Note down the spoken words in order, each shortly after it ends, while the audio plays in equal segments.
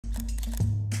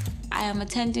I am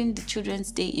attending the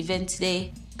Children's Day event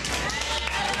today.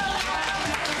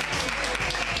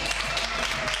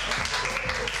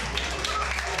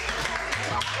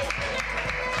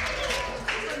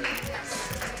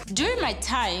 During my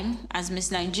time as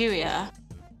Miss Nigeria,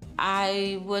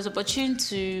 I was opportune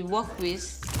to work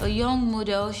with a young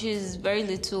model. She's very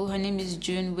little. Her name is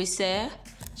June Wisse.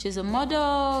 She's a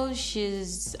model,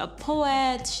 she's a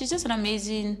poet, she's just an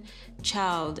amazing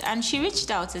child. And she reached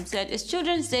out and said, it's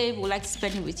Children's Day, we'd like to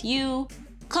spend it with you.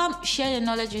 Come share your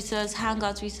knowledge with us, hang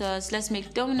out with us, let's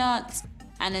make donuts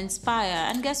and inspire.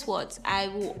 And guess what? I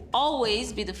will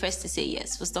always be the first to say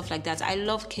yes for stuff like that. I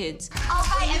love kids.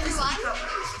 Hi everyone.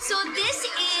 So this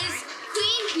is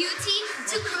Queen Beauty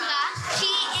Tukura. She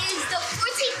is the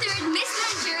 43rd Miss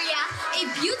Nigeria, a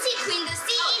beauty queen, the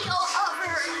CEO of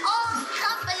her own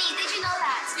company. Did you know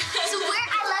that? So where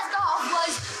I left off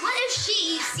was, what if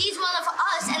she sees one of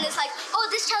us and is like, oh,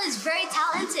 this child is very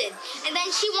talented, and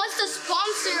then she wants to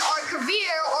sponsor our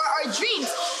career or our dreams?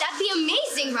 That'd be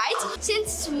amazing, right?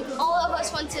 Since all of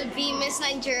us want to be Miss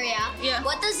Nigeria,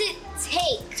 what does it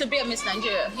take to be a Miss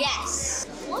Nigeria? Yes.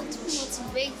 What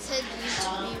motivated you to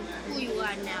be who you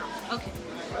are now? Okay.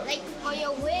 Like, on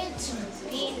your way to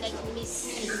being like Miss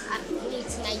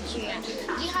Nigeria, do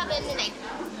you have any like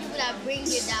people that bring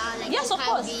you down? Like, yes, you of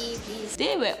can't course. be this?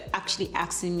 They were actually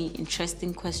asking me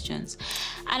interesting questions,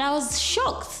 and I was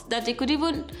shocked that they could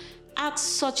even ask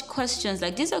such questions.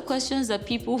 Like, these are questions that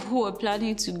people who are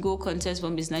planning to go contest for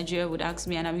Miss Nigeria would ask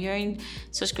me, and I'm hearing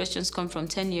such questions come from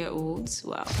 10-year-olds.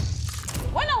 Wow.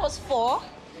 When I was 4,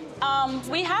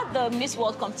 we had the Miss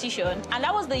World competition, and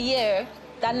that was the year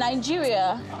that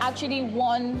Nigeria actually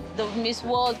won the Miss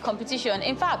World competition.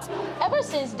 In fact, ever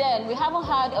since then, we haven't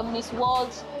had a Miss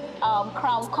World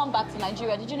crown come back to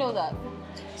Nigeria. Did you know that?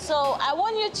 So I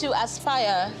want you to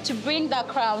aspire to bring that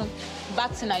crown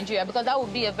back to Nigeria, because that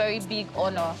would be a very big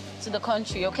honor to the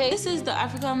country, okay? This is the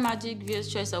African Magic Viewers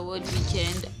Choice Award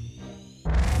weekend.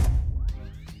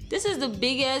 This is the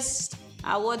biggest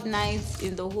award night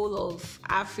in the whole of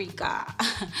Africa.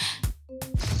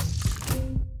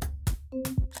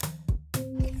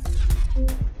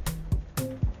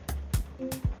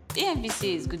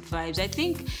 AMVC is good vibes. I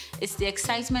think it's the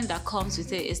excitement that comes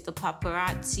with it. It's the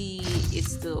paparazzi,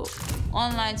 it's the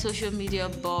online social media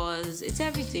buzz, it's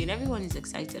everything. Everyone is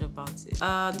excited about it.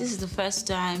 This is the first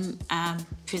time I'm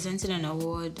presenting an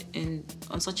award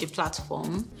on such a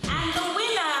platform. And the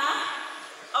winner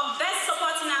of Best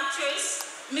Supporting Actress,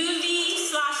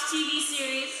 Movie/TV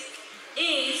Series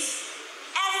is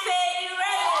E11.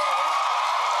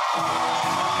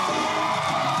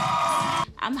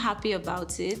 I'm happy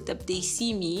about it, that they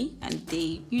see me and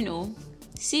they,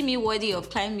 see me worthy of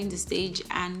climbing the stage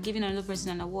and giving another person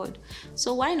an award.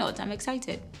 So why not? I'm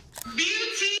excited.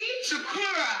 Beauty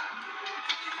Tukura.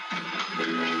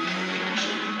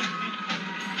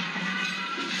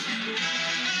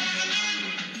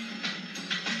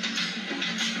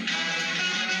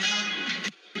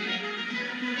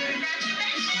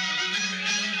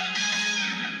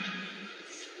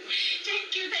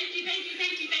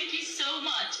 Thank you so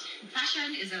much.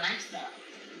 Fashion is a lifestyle.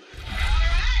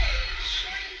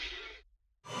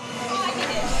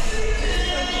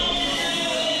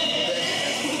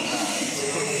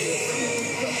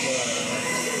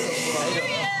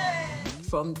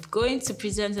 From going to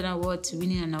present an award to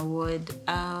winning an award,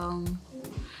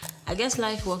 I guess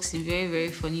life works in very, very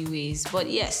funny ways. But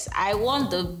yes, I won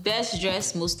the best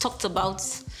dressed, most talked about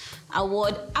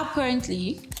award.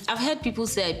 Apparently, I've heard people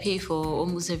say I pay for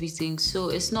almost everything, so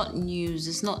it's not news,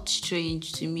 it's not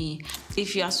strange to me.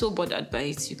 If you are so bothered by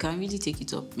it, you can really take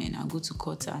it up, man, and go to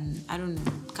court and, I don't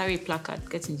know, carry a placard,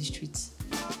 get in the streets.